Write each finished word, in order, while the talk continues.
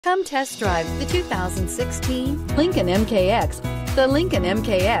Come test drive the 2016 Lincoln MKX. The Lincoln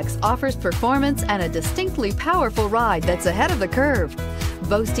MKX offers performance and a distinctly powerful ride that's ahead of the curve.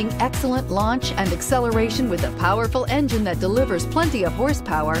 Boasting excellent launch and acceleration with a powerful engine that delivers plenty of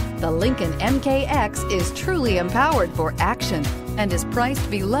horsepower, the Lincoln MKX is truly empowered for action and is priced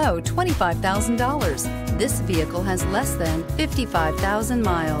below $25,000. This vehicle has less than 55,000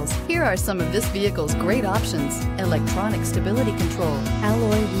 miles. Here are some of this vehicle's great options: electronic stability control,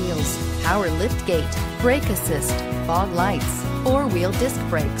 alloy wheels, power liftgate, brake assist, fog lights, four-wheel disc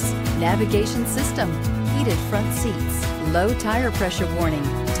brakes, navigation system, heated front seats, low tire pressure warning,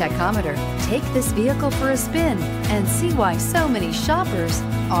 tachometer. Take this vehicle for a spin and see why so many shoppers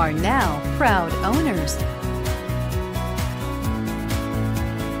are now proud owners.